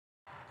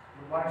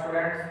One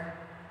students.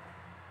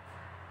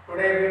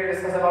 Today we will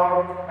discuss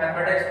about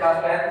mathematics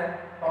class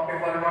 10 topic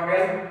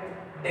polynomial,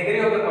 degree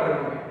of the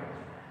polynomial.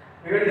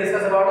 We will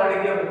discuss about the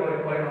degree of the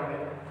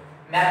polynomial.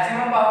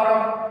 Maximum power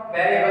of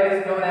variable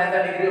is known as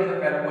the degree of the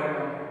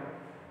polynomial.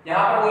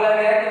 यहाँ पर बोला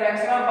गया है कि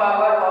maximum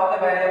power of the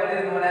variable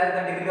is known as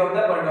the degree of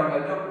the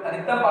polynomial. जो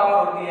अधिकतम power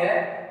होती है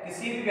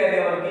किसी भी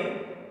वेरिएबल की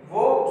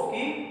वो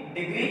उसकी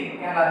डिग्री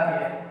कहलाती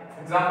है.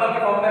 एग्जांपल के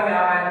फॉर्म में हम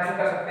यहाँ मेंशन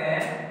कर सकते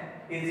हैं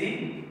easy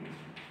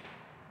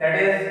that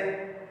is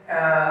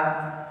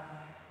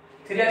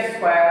 3x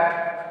square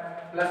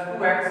plus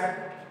 2x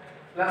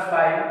plus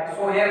 5.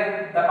 So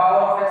here the power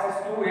of x is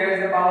 2, here is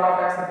the power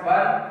of x is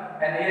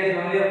 1, and here is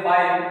only a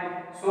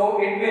 5. So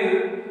it will,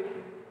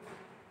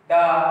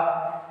 the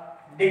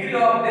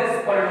degree of this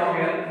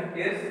polynomial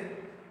is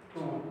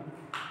 2.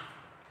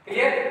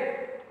 Clear?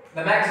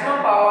 The maximum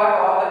power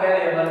of the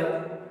variable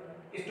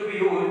is to be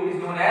used is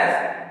known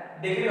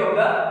as degree of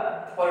the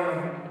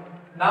polynomial.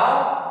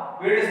 Now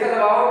we will discuss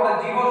about the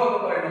zeros of the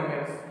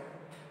polynomials.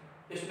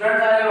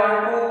 Students, I want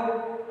to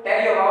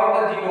tell you about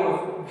the zeros.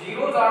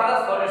 Zeros are the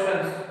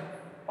solutions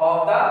of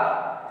the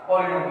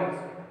polynomials.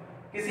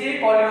 किसी भी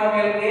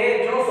polynomial के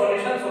जो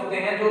solutions होते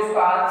हैं, जो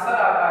उसका answer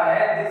आता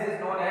है, this is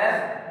known as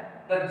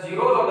the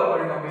zeros of the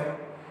polynomial.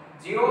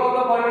 Zero of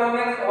the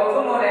polynomial is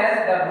also known as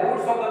the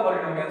roots of the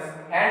polynomials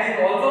and is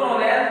also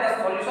known as the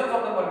solutions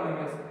of the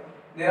polynomials.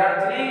 There are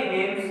three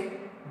names: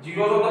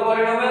 zeros of the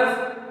polynomials,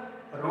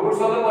 roots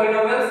of the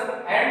polynomials,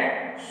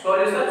 and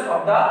solutions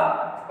of the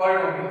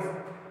polynomials.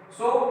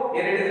 So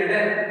here it is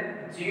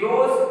written,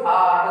 zeros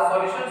are the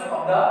solutions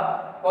of the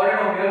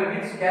polynomial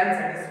which can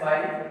satisfy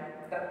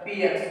the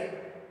px.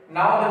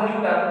 Now the new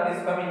term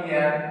is coming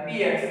here,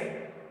 px.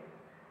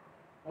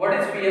 What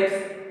is px?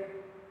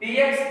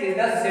 px is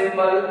the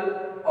symbol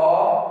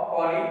of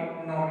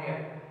polynomial.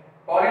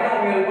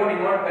 polynomial को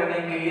denote करने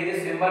के लिए जो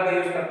symbol का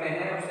use करते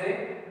हैं उसे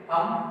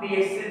हम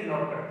px से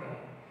डिनोट करते हैं.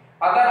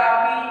 अगर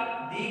आपकी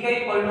दी गई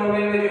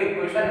पॉलिनोमियल में जो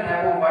इक्वेशन है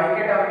वो y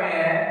के टर्म में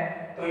है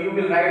तो you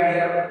will write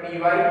here py.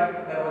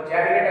 अगर वो z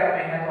के टर्म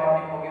में है तो आप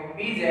लिखोगे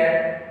pz.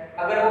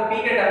 अगर वो p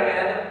के टर्म में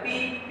है तो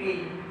pp.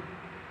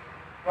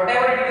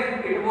 whatever it is,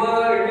 it will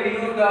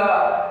use the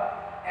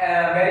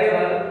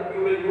variable,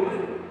 you will use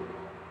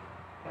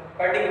the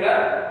particular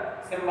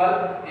symbol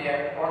here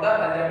or the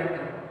algebraic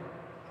number.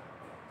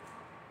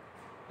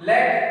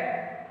 Let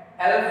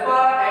alpha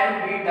and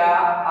beta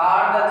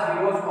are the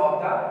zeros of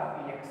the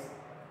px.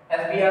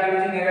 As we are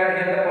using here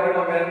the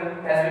polynomial,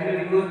 as we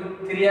will use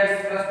 3x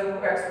plus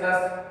 2x plus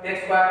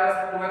x square plus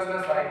 2x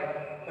plus 5.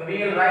 So we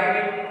will write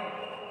it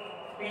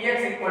px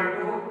equal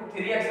to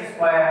 3x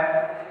square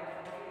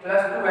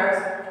plus 2x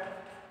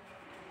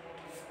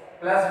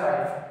plus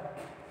 5.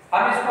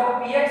 हम इसको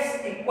px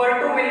equal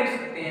to में लिख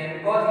सकते हैं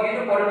because ये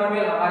जो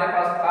polynomial हमारे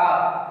पास था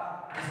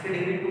जिसकी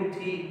डिग्री 2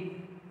 थी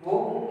वो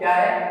क्या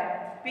है,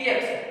 px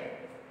है.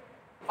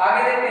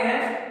 आगे देखते हैं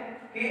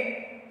कि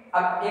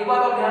अब एक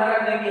बात और ध्यान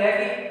रखने की है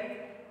कि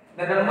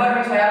the number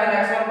which have the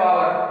maximum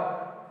power,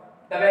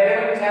 the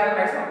variable which have the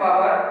maximum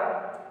power,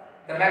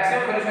 the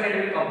maximum solution it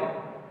will come.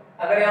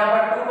 अगर यहाँ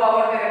पर 2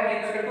 पावर दे रखी है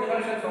तो उसके 2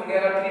 सॉल्यूशंस होंगे.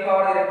 अगर 3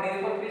 पावर दे रखी है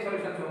तो 3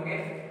 सॉल्यूशंस होंगे.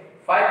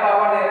 5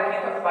 पावर दे रखी है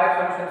तो 5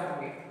 सॉल्यूशंस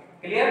होंगे.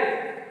 Clear?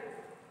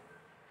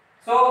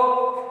 So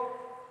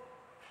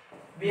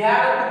we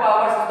have a 2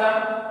 power system.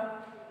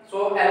 So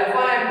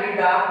alpha and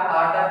beta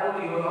are the two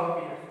zeros of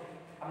px.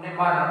 हमने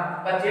माना,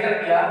 कंसीडर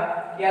किया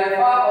कि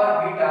अल्फा और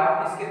बीटा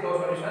इसके दो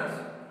सॉल्यूशंस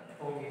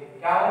होंगे.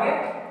 क्या होंगे?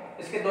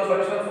 इसके दो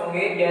सॉल्यूशंस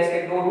होंगे या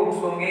इसके दो रूट्स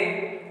होंगे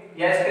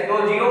या इसके दो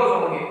जीरोस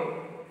होंगे.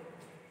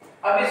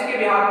 अब इसके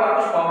बिहार पर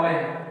कुछ फॉर्मूले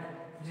हैं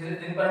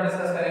जिन पर हम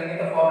डिस्कस करेंगे.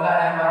 तो फॉर्मूला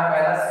है हमारा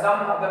पहला, सम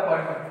of the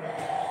polynomial.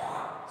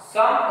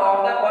 Some of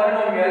the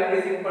polynomial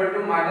is equal to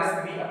minus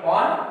B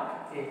upon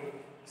A.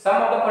 Some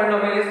of the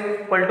polynomial is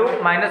equal to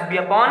minus B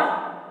upon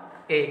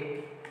A.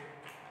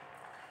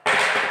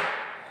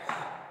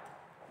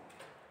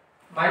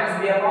 minus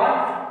b upon,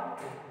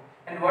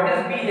 and what is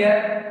b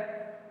here?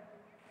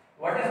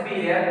 What is b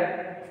here?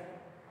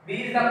 b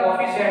is the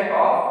coefficient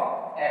of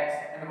x,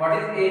 and what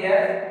is a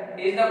here?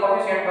 a is the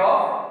coefficient of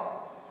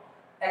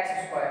x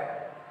square.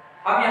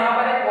 अब यहाँ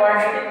पर एक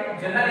quadratic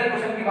general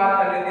equation की बात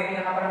कर लेते हैं.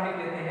 यहाँ पर हम लिख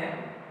लेते हैं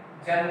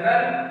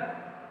general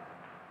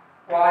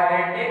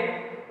quadratic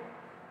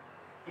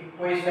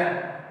equation.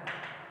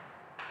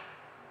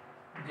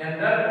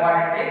 General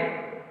quadratic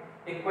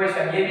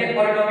equation ये भी एक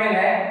पॉलिनोमियल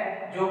है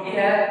जो कि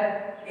है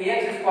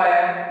ax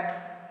square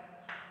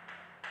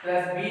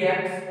plus bx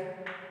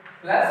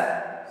plus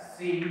c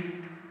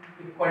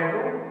equal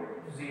to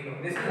 0.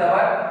 This is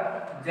our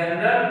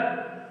general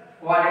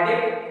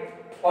quadratic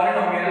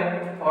polynomial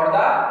or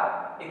the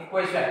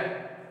equation.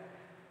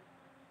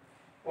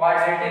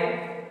 Quadratic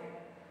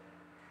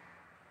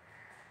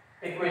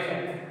equation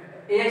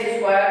ax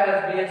square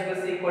plus bx plus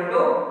c equal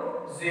to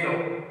 0.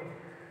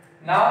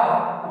 Now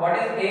what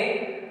is a?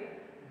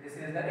 This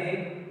is the a.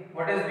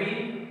 What is b?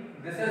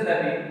 This is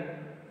the b.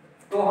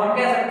 तो हम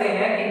कह सकते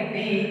हैं कि b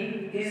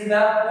is the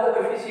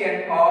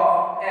coefficient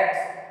of x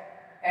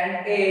and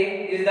a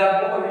is the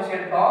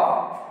coefficient of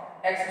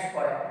x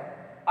square.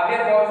 अब ये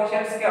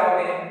coefficients क्या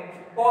होते हैं,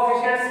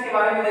 कोएफिशिएंट्स के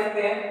बारे में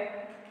देखते हैं।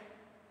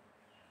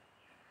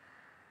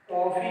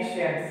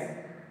 Coefficients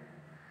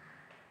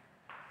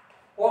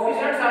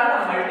coefficients are the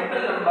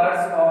multiple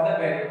numbers of the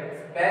variables.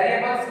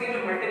 Variables के जो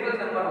मल्टीपल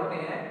नंबर होते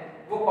हैं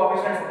वो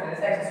कोएफिशिएंट्स होते हैं।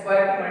 जैसे x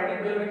स्क्वायर की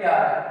मल्टीपल में क्या आ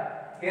रहा है,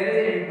 हियर इज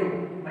इनटू,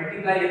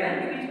 मल्टीप्लाई है ना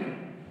इनके बीच में,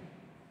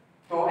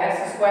 तो x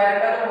स्क्वायर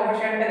का जो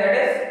कोएफिशिएंट है दैट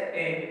इज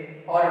a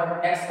और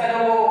x का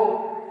जो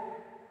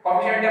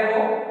कोएफिशिएंट है वो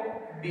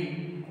b।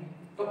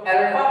 तो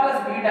alpha plus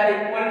beta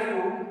equal to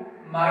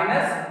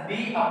minus b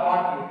upon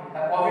a, the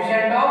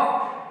coefficient of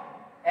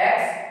x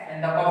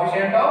and the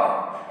coefficient of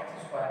x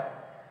square,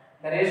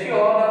 the ratio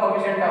of the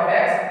coefficient of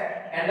x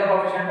and the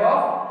coefficient of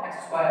x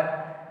square.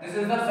 This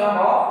is the sum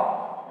of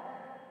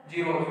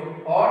zeros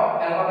or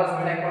alpha plus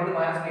beta equal to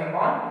minus b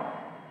upon.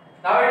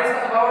 Now we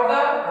discuss about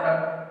the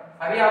product.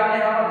 अभी आपने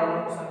यहाँ पर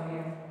दोनों को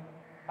समझिए।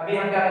 अभी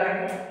हम क्या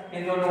करेंगे,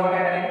 इन दोनों का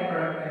क्या करेंगे,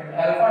 प्रोडक्ट करेंगे।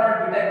 Alpha dot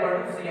beta equal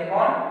to c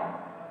upon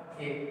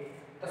a।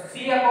 तो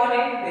c upon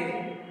a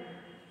देखिए,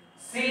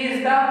 c is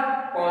the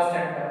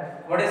constant term.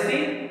 What is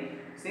c?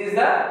 c is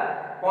the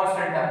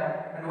constant term,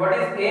 and what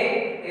is a?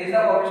 Is the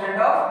coefficient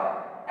of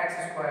x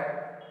square.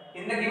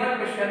 In the given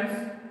questions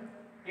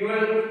you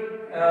will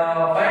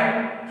find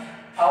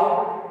out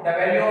the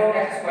value of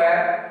x square,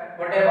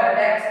 whatever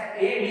x,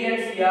 a, b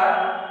and c are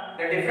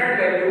the different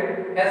value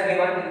as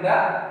given in the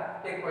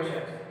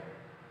equations.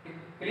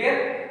 Clear?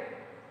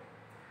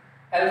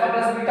 Alpha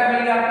plus beta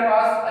मिल गया आपके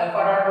पास, alpha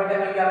dot beta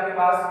मिल गया आपके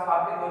पास।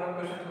 आप इन दोनों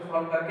questions को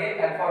solve करके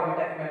alpha और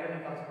beta की वैल्यू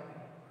निकाल सकते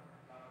हैं।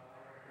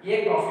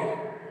 ये प्रोसेस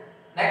है।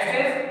 Next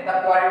is the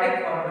quadratic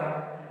formula.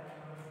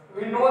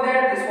 We know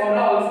that this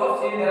formula also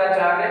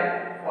Sridharacharya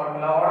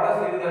formula or the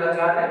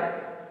Sridharacharya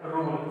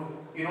rule.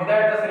 You know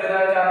that the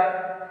Sridharacharya,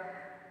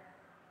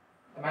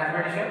 the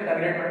mathematician, the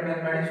great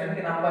mathematician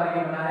के नाम पर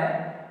ये बना है,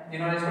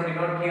 जिन्होंने इसको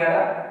डिनोट किया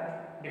था,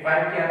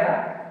 डिफाइन किया था।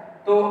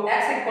 तो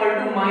x equal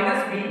to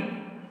minus B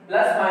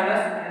plus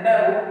minus under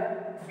root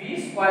B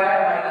square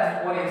minus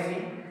 4ac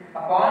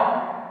upon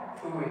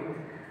 2a।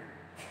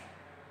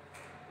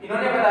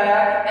 इन्होंने बताया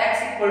कि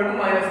x equal to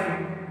minus B,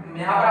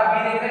 यहाँ पर आप b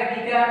देख रहे हैं, b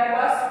क्या है आपके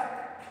पास,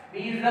 b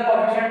is the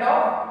coefficient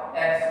of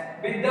x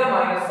with the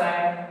minus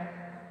sign,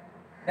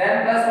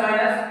 then plus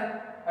minus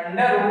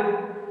under root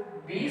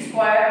b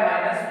square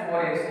minus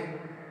 4ac।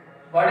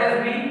 What is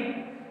b?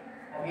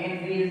 Again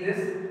b is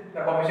this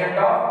the coefficient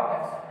of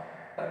x,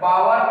 the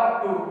power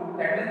 2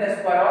 that is the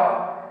square of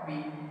b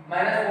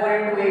minus 4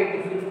 into 8।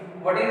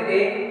 what is a?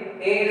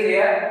 A is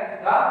here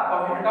the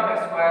coefficient of x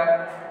square,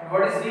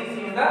 what is c? C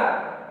is the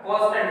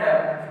constant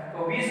term, so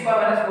b square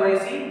minus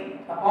 4ac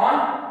upon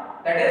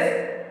that is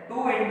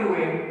 2 into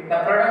a, the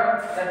product,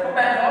 the two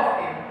times of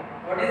a।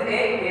 what is a?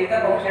 A is the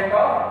coefficient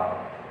of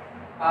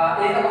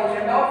a is the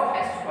coefficient of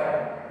x square।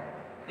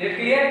 is it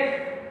clear?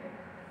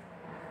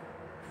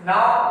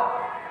 Now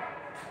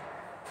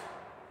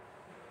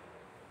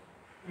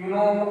you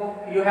know,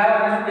 you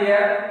have understood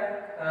here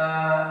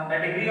the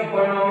degree of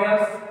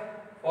polynomials,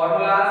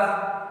 formulas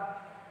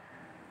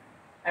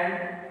and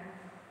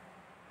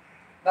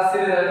the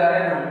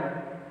Sridharacharya rule।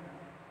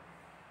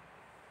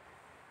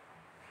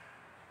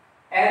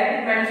 As it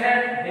is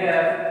mentioned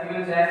here, you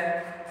will check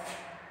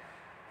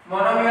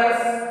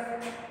monomials,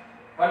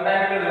 one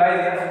time you will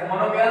revise here,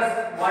 monomials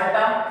one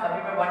term, सभी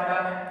में one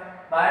term है,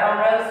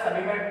 binomials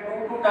सभी में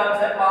two terms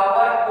है,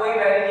 power कोई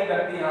vary नहीं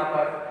करती यहाँ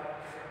पर,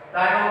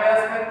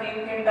 ट्राइनोमियल्स में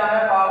तीन टर्म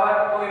है, पावर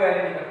कोई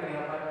वैरी नहीं करती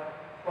यहाँ पर,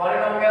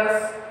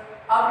 पॉलिनोमियल्स,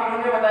 अब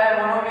इन्होंने बताया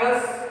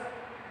मोनोमियल्स,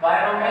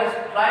 बायनोमियल्स,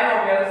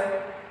 ट्राइनोमियल्स,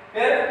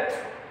 फिर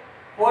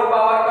 4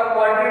 पावर का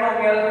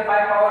क्वाड्रिनोमियल, फिर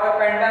 5 पावर का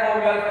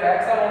पेंटानोमियल, फिर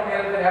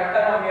हेक्सानोमियल, फिर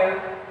हेप्टानोमियल।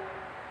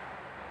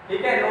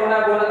 ठीक है, नो ना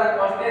बोला तक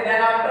पहुंचते,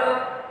 देन आफ्टर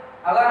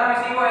अगर हम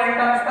इसी को n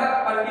टर्म्स तक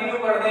कंटिन्यू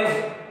कर दें,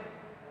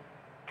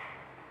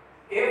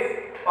 if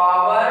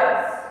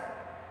powers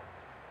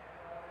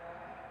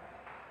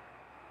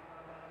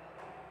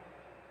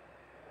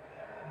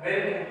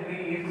will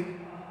increase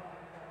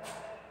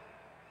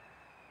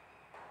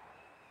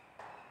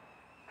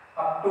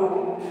up to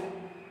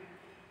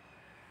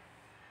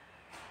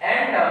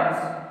n terms,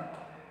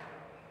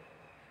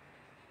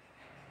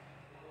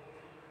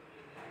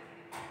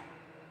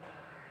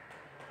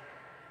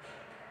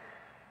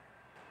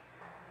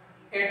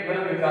 it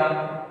will become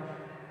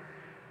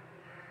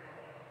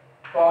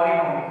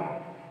polynomial।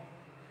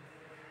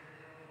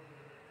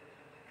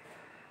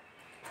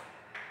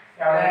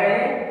 क्या हो जाएगा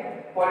ये?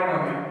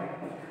 पॉलिनोमियल।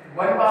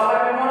 वन पावर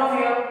पे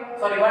मोनोमियल,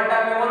 सॉरी वन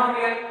टर्म पे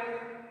मोनोमियल,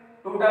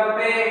 टू टर्म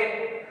पे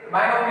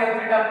बाइनोमियल,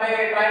 थ्री टर्म पे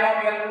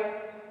ट्राइनोमियल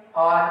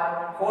और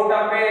फोर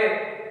टर्म पे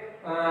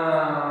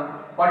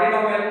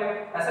पॉलिनोमियल।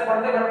 ऐसे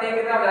पढ़ते पढ़ते ये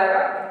कितना हो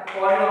जाएगा?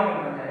 पॉलिनोमियल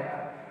बन जाएगा।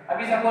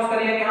 अभी सपोज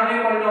करिए कि हम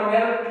एक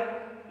पॉलिनोमियल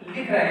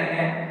लिख रहे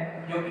हैं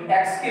जो कि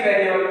x के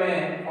वेरिएबल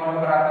में फॉलो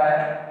कराता है,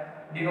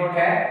 डिनोट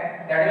है,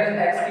 दैट मींस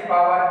x की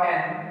पावर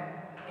n,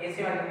 a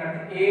से मतलब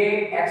करते हैं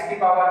a x की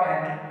power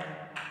n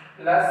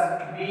plus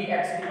b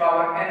x की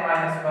power n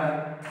minus 1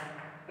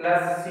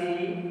 plus c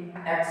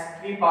x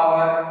की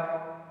power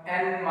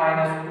n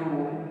minus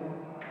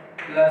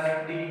 2 plus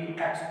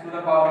dx to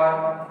the power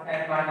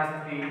n minus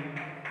 3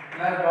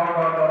 plus dot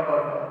dot dot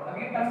dot dot. अब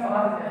ये term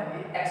समझ जाएंगे,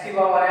 x की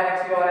power n, x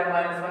की power n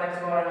minus 1, x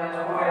की power n minus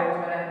 2, x की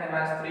power n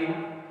minus 3।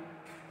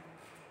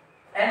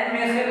 n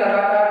में से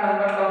लगातार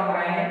नंबर कम हो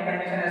रहे हैं,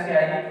 कंडीशन ऐसी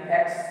आएगी कि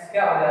x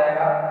क्या हो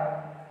जाएगा,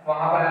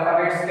 वहां पर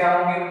अल्फाबेट्स क्या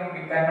होंगे,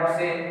 we cannot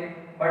say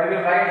but we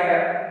will write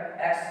here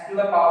x to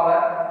the power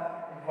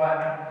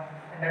 1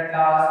 and at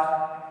last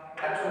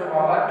x to the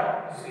power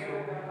 0,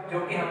 जो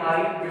कि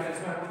हमारी क्वेश्चंस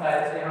में होता है,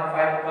 जैसे यहाँ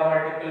 5 का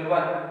मल्टीपल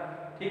 1,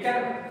 ठीक है।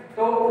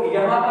 तो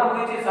यहाँ पर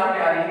वही चीज सामने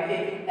आ रही है कि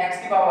x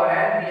की पावर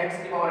n, dx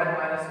की पावर n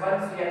minus 1,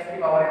 cx की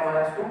पावर n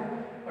minus 2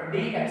 और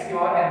dx की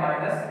power n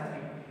minus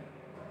 3।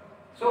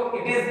 So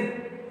it is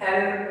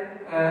an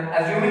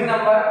assuming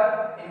number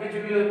in which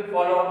we will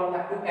follow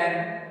up to n.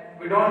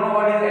 We don't know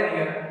what is n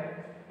here.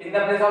 In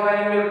the place of n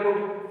you will put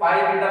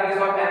 5, in the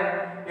place of n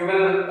you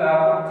will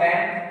put 10,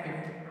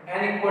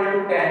 n equal to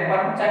 10। पर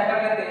हम check कर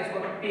लेते हैं इसको,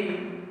 तो p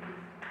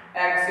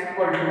x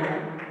equal to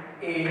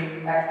a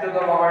x to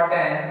the power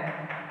 10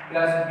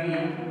 plus b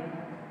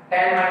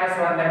 10 minus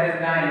 1 that is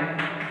 9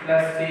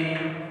 plus c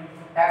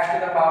x to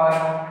the power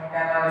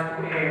 10 minus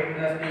 2 8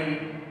 plus d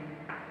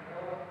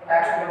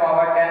x to the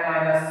power 10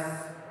 minus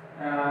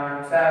 3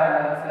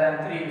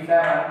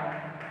 7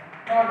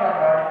 dot dot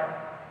dot,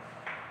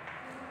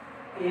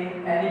 in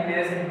any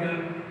place it will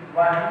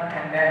 1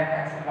 and then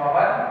x to the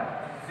power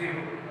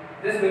 0.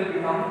 This will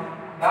become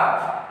the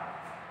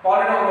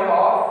polynomial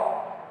of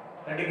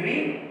the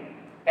degree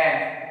 10.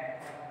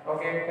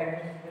 Okay, thank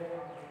you.